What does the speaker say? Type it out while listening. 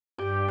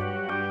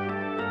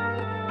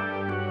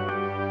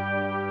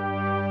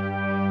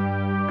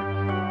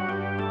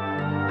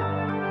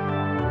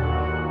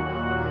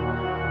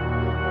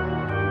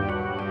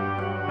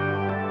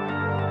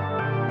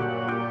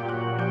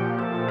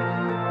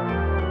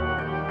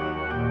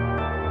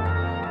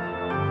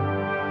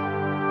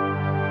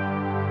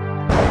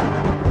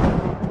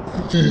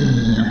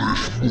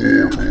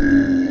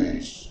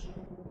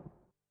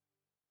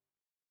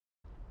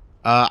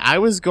I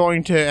was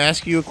going to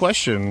ask you a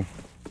question.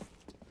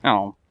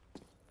 Oh.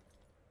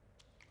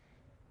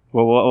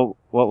 What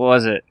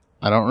was it?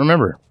 I don't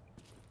remember.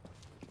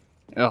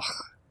 Ugh.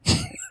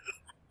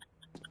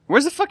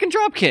 Where's the fucking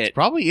drop kit?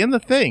 Probably in the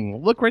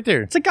thing. Look right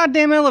there. It's a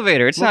goddamn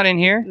elevator. It's not in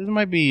here. It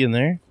might be in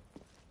there.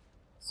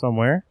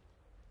 Somewhere.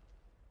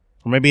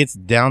 Or maybe it's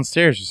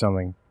downstairs or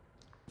something.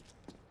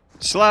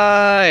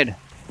 Slide!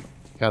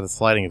 God, the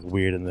sliding is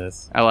weird in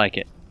this. I like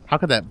it. How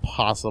could that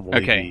possibly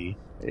be?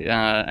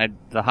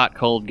 The hot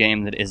cold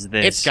game that is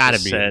this. It's gotta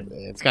be.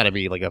 It's gotta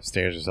be like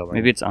upstairs or something.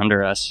 Maybe it's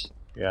under us.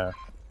 Yeah.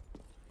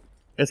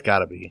 It's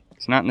gotta be.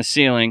 It's not in the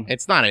ceiling.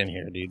 It's not in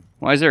here, dude.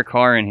 Why is there a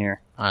car in here?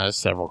 There's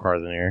several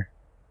cars in here.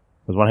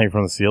 There's one hanging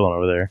from the ceiling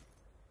over there.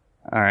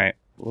 Alright,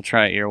 we'll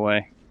try it your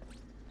way.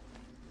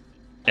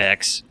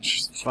 X.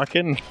 Just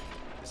fucking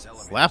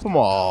slap them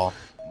all.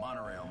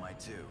 Monorail might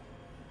too.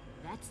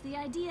 That's the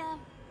idea.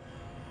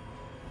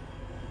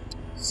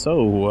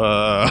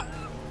 So,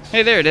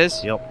 Hey, there it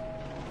is. Yep.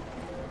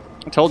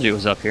 I told you it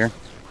was up here.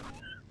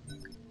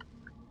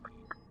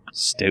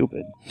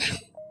 Stupid.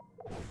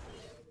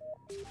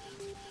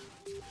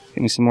 Give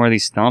me some more of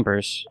these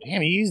stompers.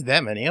 Damn, you used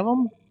that many of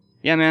them?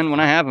 Yeah, man, when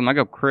I have them, I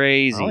go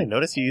crazy. I only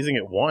noticed you using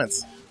it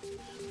once.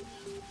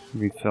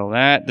 Refill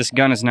that. This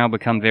gun has now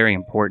become very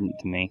important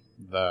to me.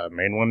 The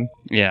main one?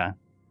 Yeah.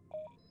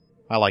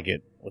 I like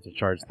it. What's the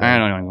charge thing? I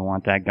don't even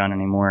want that gun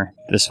anymore.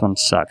 This one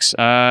sucks.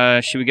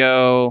 Should we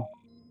go...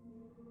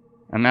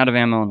 I'm out of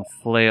ammo on the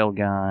flail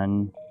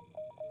gun.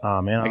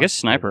 Oh, man. I guess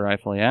sniper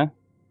rifle, yeah?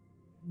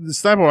 The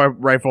sniper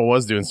rifle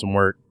was doing some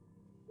work.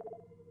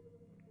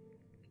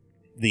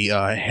 The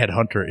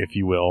headhunter, if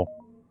you will.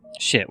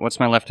 Shit, what's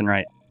my left and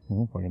right? I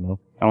don't fucking know.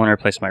 I want to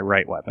replace my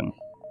right weapon.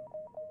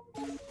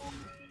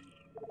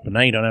 But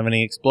now you don't have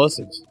any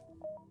explosives.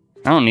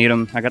 I don't need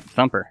them. I got the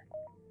thumper.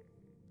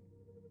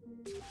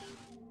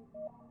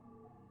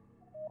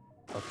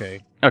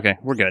 Okay. Okay,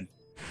 we're good.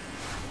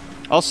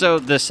 Also,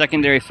 the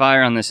secondary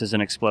fire on this is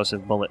an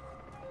explosive bullet.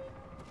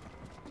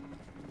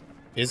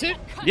 Is it?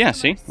 Yeah,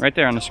 see? Right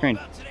there on the screen.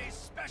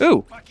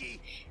 Ooh!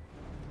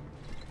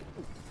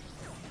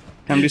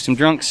 Time to do some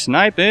drunk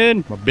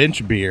sniping! A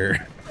bench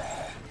beer.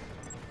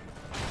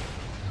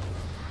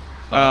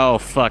 Oh,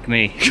 fuck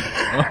me.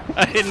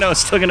 I didn't know it was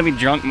still gonna be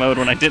drunk mode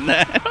when I did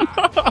that.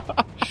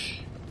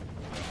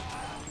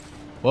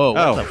 Whoa,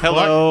 what the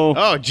hello.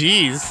 fuck? Oh,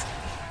 jeez.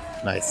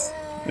 Nice.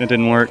 It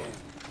didn't work.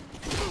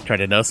 Tried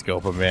to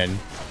no-scope him, man.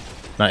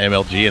 Not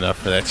MLG enough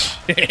for that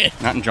shit.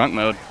 Not in drunk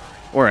mode.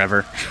 Or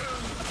ever.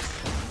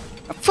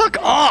 Fuck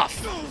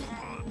off!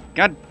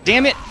 God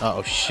damn it!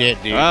 Oh,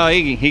 shit, dude. Oh,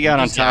 he got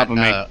on top of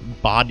me.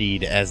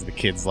 Bodied, as the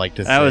kids like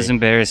to say. That was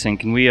embarrassing.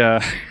 Can we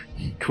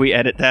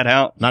edit that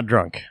out? Not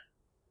drunk.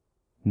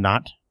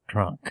 Not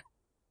drunk.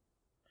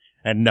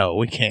 And no,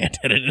 we can't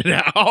edit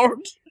it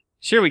out.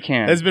 Sure we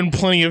can. There's been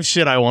plenty of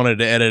shit I wanted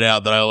to edit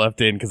out that I left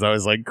in because I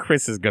was like,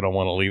 Chris is gonna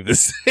want to leave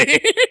this in.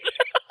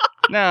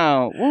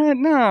 No. What?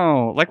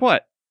 No. Like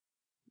what?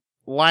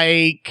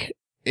 Like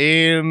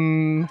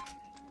in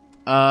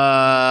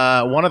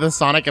one of the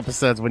Sonic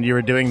episodes when you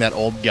were doing that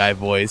old guy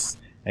voice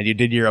and you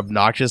did your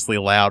obnoxiously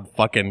loud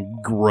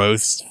fucking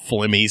gross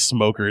phlegmy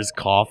smoker's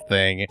cough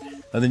thing,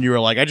 and then you were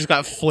like, I just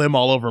got phlegm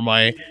all over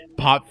my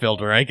pop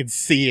filter, I could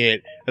see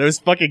it, and it was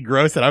fucking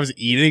gross, and I was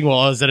eating while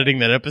I was editing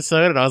that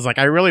episode, and I was like,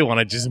 I really want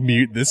to just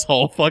mute this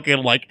whole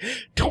fucking like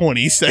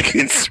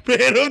 20-second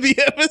span of the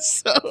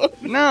episode.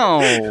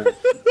 No.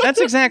 That's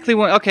exactly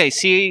what... Okay,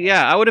 see,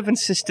 yeah, I would have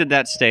insisted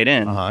that stayed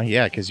in.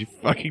 Yeah, because you're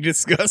fucking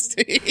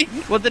disgusting.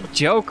 Well, the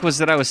joke was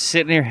that I was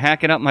sitting here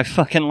hacking up my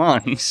fucking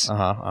lungs.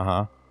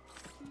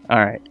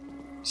 Alright.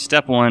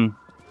 Step one,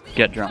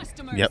 get drunk.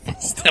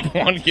 Yep. Step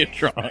one, get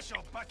drunk.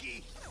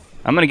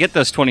 I'm gonna get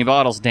those 20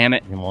 bottles, damn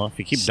it. Well, if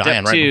you keep Step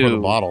dying right two. before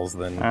the bottles,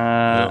 then...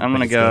 I'm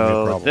gonna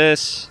go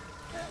this.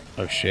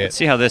 Oh, shit. Let's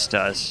see how this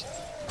does.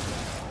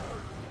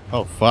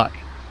 Oh, fuck.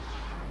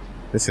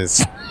 This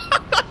is...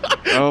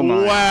 Oh,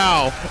 my.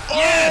 Wow.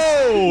 Yes!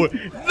 Oh,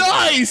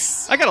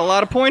 nice! I got a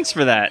lot of points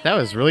for that. That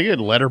was really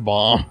good. Letter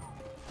bomb.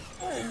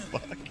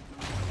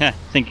 Heh,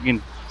 think you can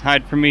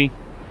hide from me?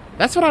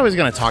 That's what I was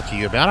going to talk to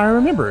you about. I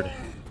remembered.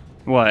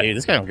 What? Hey,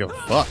 this guy don't give a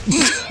fuck.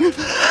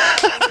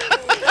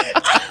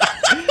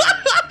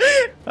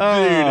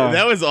 Oh. Dude,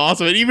 that was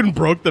awesome. It even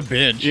broke the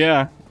bench.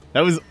 Yeah.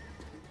 That was...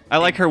 I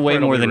like her way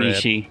more than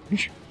incredibly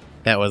Ishii.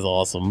 That was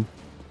awesome.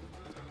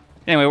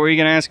 Anyway, what were you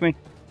gonna ask me?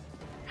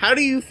 How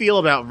do you feel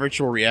about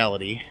virtual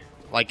reality,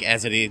 like,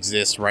 as it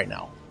exists right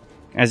now?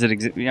 As it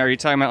exists, are you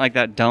talking about like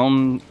that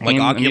dome, Like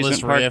Oculus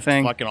amusement park Rift,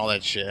 thing? fucking all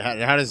that shit.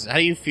 How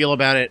do you feel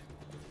about it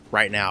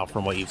right now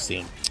from what you've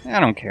seen? I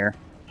don't care.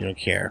 You don't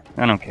care.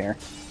 I don't care.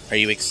 Are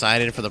you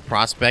excited for the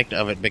prospect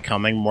of it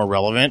becoming more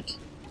relevant?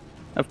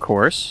 Of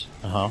course.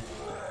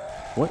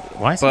 What?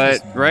 Why? Is But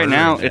it just right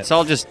now, murdered it's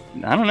all just,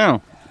 I don't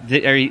know.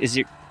 Is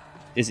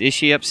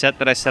Ishii upset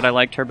that I said I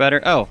liked her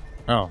better? Oh.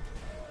 Oh.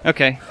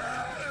 Okay.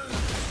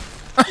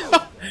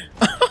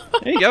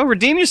 There you go.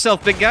 Redeem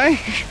yourself, big guy.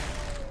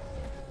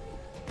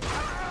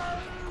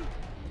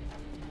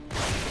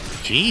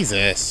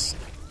 Jesus.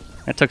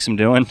 That took some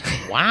doing.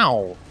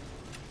 Wow.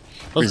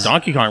 Those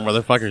Donkey Kong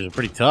motherfuckers are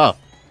pretty tough.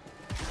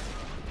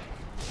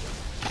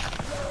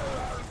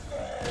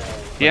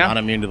 Yeah. Not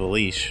immune to the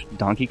leash.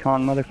 Donkey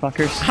Kong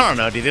motherfuckers? I don't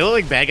know, dude. They look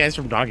like bad guys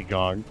from Donkey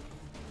Kong.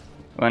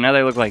 Well, now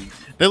they look like...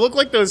 They look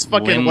like those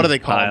fucking... What are they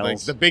called? Like,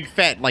 piles. the big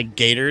fat, like,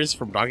 gators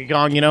from Donkey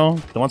Kong, you know?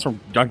 The ones from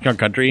Donkey Kong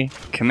Country.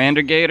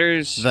 Commander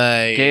Gators?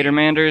 The...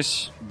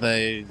 Gatormanders?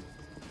 The...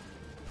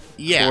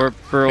 Yeah,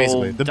 Corporal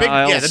basically. The big,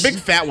 Dials? yeah, the big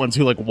fat ones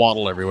who, like,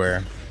 waddle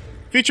everywhere.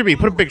 Future B,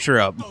 put a picture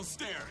up.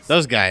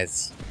 Those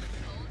guys.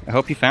 I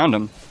hope you found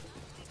them.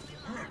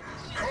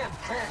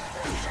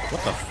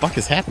 What the fuck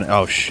is happening?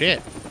 Oh,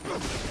 shit.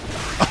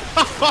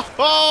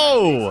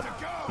 Oh!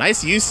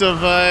 Nice use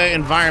of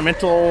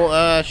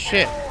environmental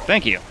shit.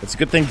 Thank you. It's a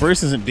good thing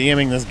Bruce isn't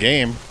DMing this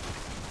game.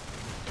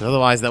 'Cause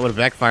otherwise, that would have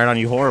backfired on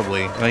you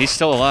horribly. Well, he's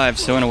still alive,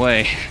 so in a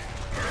way,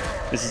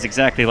 this is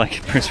exactly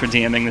like Bruce for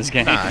DMing this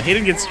game. Nah, he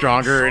didn't get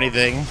stronger or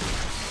anything.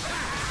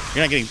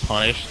 You're not getting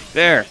punished.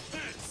 There.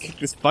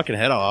 Kicked his fucking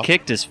head off.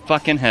 Kicked his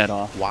fucking head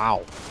off.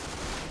 Wow.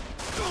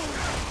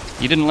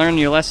 You didn't learn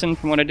your lesson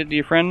from what I did to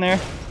your friend there?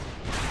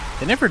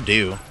 They never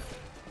do.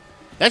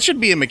 That should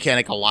be a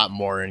mechanic a lot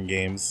more in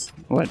games.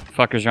 What,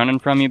 fuckers running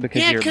from you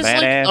because you're a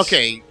badass? Like,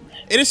 okay,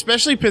 it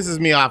especially pisses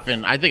me off,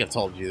 and I think I've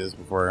told you this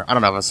before. I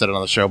don't know if I said it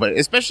on the show, but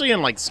especially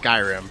in, like,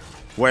 Skyrim,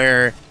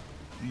 where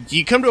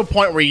you come to a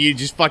point where you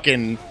just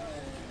fucking...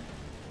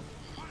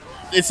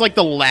 It's like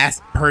the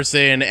last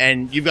person,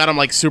 and you've got them,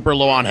 like, super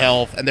low on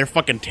health, and they're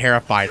fucking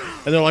terrified.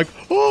 And they're like,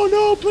 oh,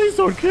 no, please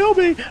don't kill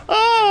me.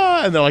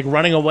 Ah! And they're, like,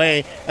 running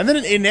away. And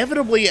then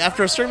inevitably,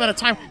 after a certain amount of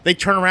time, they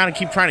turn around and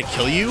keep trying to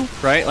kill you.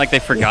 Right? Like they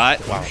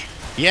forgot? Wow.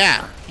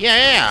 Yeah.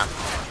 Yeah.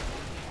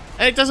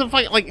 And it doesn't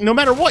fight, like, no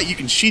matter what, you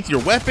can sheath your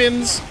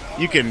weapons,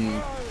 you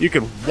can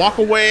walk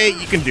away,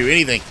 you can do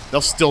anything. They'll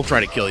still try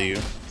to kill you.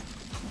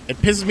 It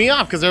pisses me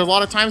off, because there's a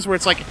lot of times where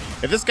it's like,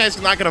 if this guy's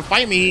not going to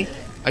fight me,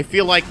 I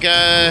feel like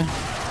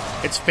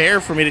it's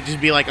fair for me to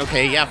just be like,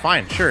 okay, yeah,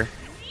 fine, sure.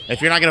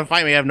 If you're not going to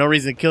fight me, I have no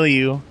reason to kill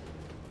you.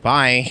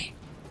 Bye.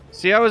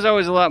 See, I was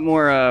always a lot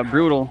more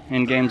brutal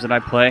in games that I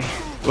play.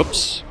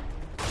 Whoops.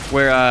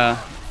 Where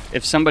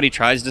if somebody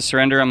tries to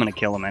surrender, I'm going to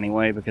kill them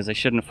anyway because they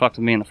shouldn't have fucked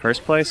with me in the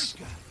first place.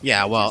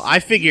 Yeah, well, I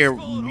figure,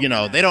 you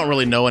know, they don't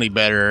really know any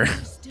better.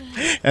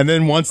 And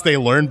then once they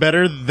learn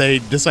better, they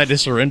decide to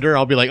surrender.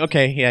 I'll be like,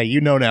 okay, yeah, you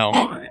know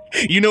now.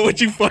 You know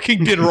what you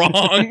fucking did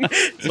wrong.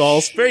 So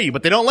I'll spare you,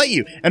 but they don't let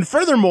you. And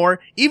furthermore,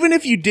 even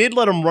if you did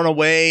let them run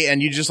away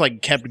and you just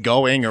like kept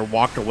going or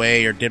walked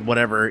away or did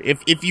whatever,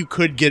 if you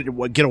could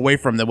get away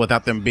from them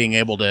without them being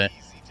able to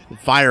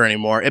fire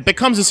anymore, it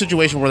becomes a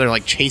situation where they're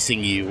like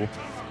chasing you.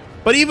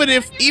 But even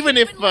if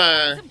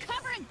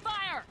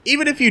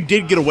you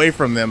did get away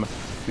from them,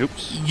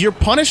 oops, you're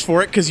punished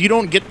for it because you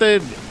don't get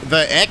the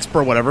exp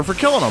or whatever for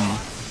killing them.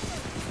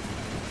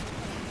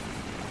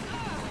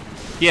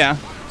 Yeah.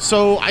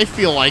 So I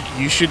feel like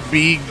there should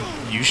be the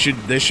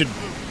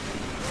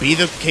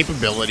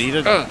capability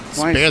to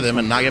spare them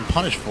and not get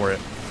punished for it.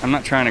 I'm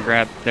not trying to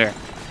grab there.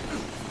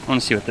 I want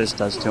to see what this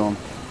does to him.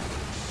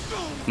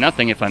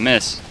 Nothing if I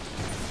miss.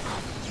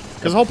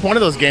 Because the whole point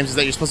of those games is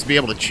that you're supposed to be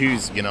able to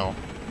choose, you know,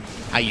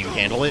 how you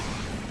handle it.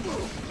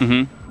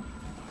 Mm-hmm.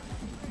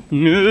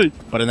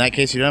 But in that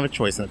case, you don't have a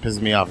choice, and it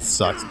pisses me off. It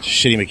sucks. It's a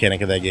shitty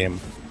mechanic of that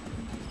game.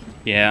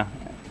 Yeah.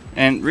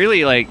 And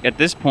really, like, at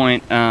this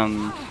point,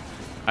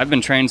 I've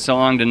been trained so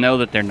long to know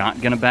that they're not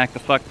going to back the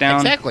fuck down.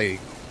 Exactly.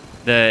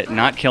 That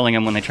not killing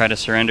them when they try to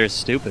surrender is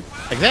stupid.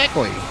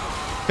 Exactly.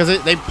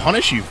 Because they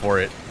punish you for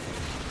it.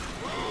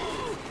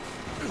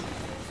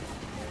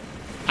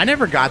 I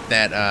never got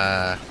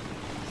that,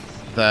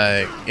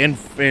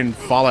 in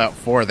Fallout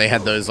 4, they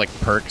had those, like,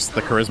 perks,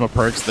 the charisma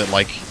perks that,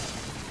 like,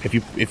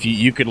 if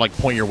you could, like,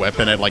 point your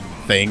weapon at, like,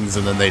 things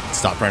and then they'd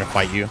stop trying to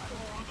fight you.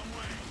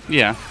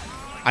 Yeah.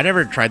 I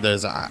never tried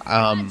those,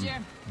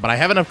 but I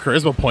have enough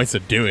charisma points to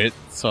do it,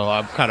 so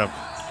I'm kind of...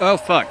 Oh,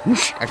 fuck.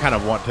 I kind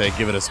of want to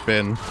give it a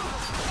spin.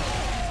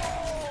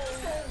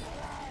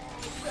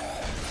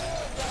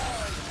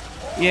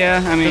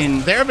 Yeah, I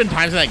mean... There have been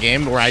times in that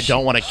game where I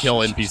don't want to kill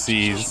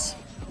NPCs.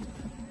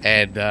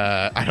 And,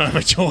 I don't have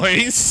a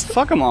choice.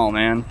 Fuck them all,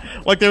 man.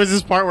 Like, there was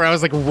this part where I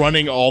was, like,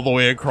 running all the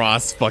way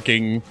across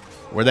fucking...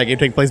 Where'd that game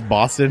take place?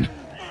 Boston?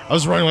 I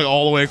was running, like,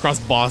 all the way across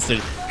Boston,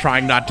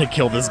 trying not to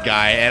kill this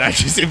guy, and I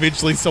just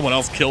eventually someone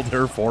else killed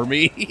her for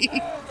me.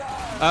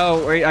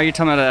 Oh, are you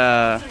talking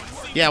about,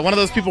 Yeah, one of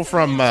those people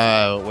from,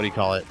 what do you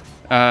call it?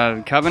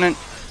 Covenant?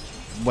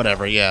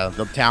 Whatever, yeah.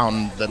 The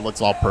town that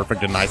looks all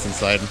perfect and nice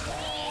inside.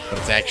 But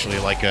it's actually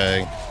like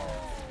a...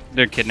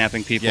 They're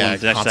kidnapping people Yeah,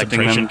 and dissecting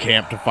concentration them.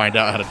 camp to find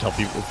out how to tell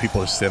people if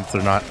people are synths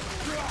or not.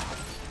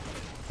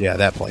 Yeah,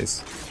 that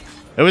place.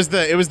 It was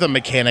the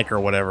mechanic or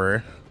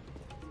whatever.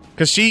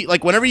 Because she,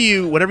 like, whenever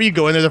you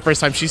go in there the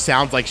first time, she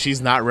sounds like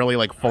she's not really,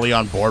 like, fully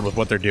on board with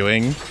what they're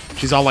doing.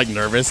 She's all, like,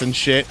 nervous and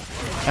shit.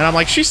 And I'm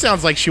like, she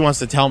sounds like she wants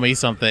to tell me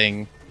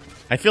something.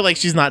 I feel like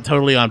she's not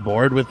totally on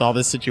board with all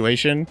this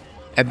situation.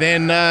 And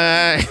then,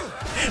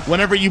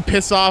 whenever you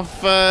piss them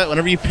off,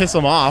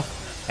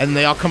 and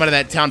they all come out of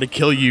that town to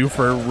kill you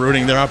for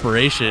ruining their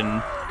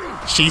operation,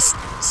 she's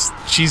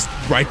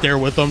right there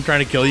with them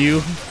trying to kill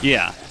you.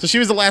 Yeah. So she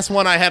was the last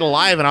one I had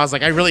alive, and I was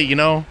like, I really, you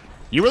know,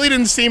 you really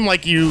didn't seem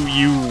like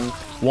you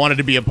wanted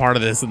to be a part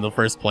of this in the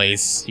first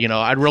place. You know,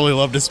 I'd really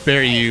love to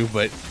spare you,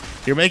 but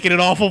you're making it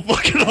awful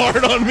fucking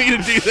hard on me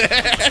to do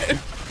that.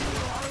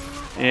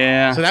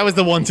 Yeah. So that was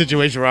the one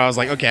situation where I was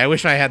like, okay, I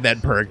wish I had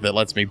that perk that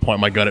lets me point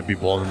my gun at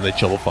people and then they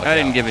chill the fuck out. I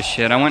didn't give a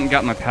shit. I went and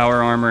got my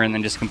power armor and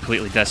then just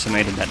completely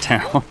decimated that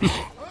town.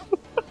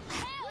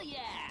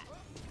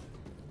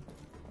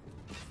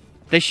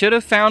 They should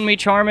have found me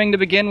charming to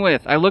begin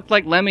with. I looked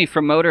like Lemmy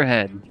from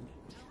Motorhead.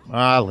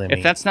 Ah, Lemmy.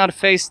 If that's not a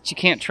face that you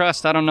can't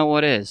trust, I don't know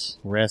what is.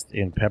 Rest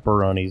in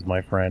pepperonis,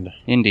 my friend.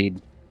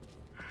 Indeed.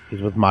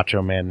 He's with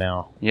Macho Man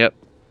now. Yep.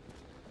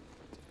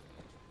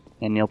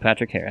 And Neil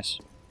Patrick Harris.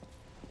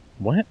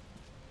 What?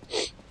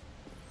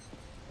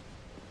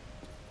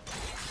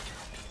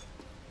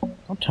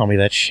 Don't tell me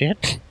that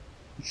shit.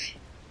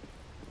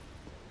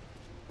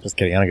 Just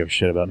kidding, I don't give a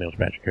shit about Neil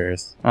Patrick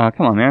Harris. Oh,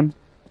 come on, man.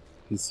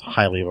 He's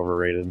highly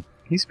overrated.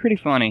 He's pretty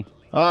funny.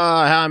 How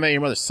I Met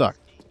Your Mother sucked.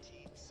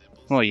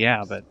 Well,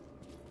 yeah, but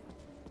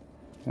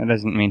that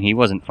doesn't mean he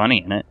wasn't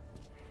funny in it.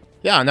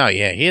 Yeah, no,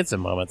 yeah, he had some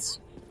moments.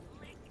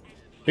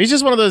 He's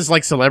just one of those,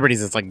 like,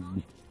 celebrities that's, like,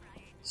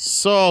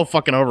 so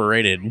fucking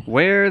overrated.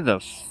 Where the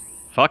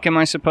fuck am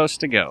I supposed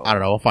to go? I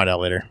don't know, we'll find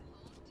out later.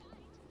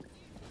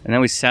 And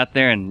then we sat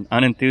there and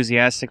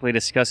unenthusiastically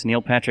discussed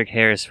Neil Patrick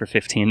Harris for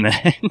 15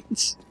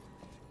 minutes.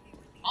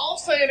 All I'm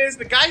saying is,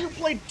 the guy who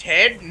played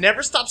Ted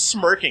never stops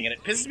smirking, and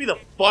it pisses me the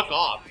fuck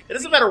off. It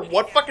doesn't matter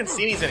what fucking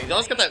scene he's in, he's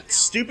always got that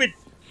stupid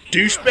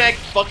douchebag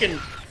fucking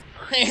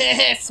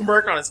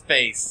smirk on his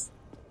face.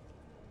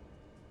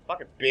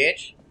 Fucking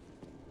bitch.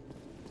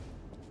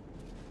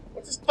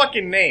 What's his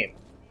fucking name?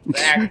 The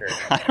actor.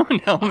 I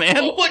don't know,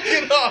 man. Look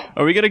it up!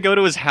 Are we gonna go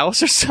to his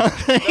house or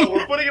something? No,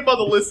 we're putting him on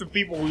the list of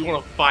people we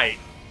want to fight.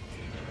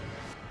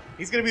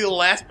 He's gonna be the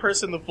last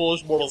person the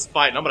Foolish Mortals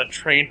fight, and I'm gonna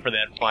train for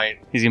that fight.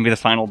 He's gonna be the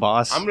final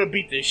boss. I'm gonna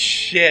beat the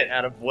shit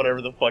out of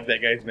whatever the fuck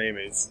that guy's name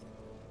is.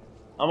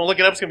 I'm gonna look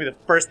it up, it's gonna be the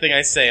first thing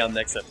I say on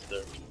next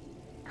episode.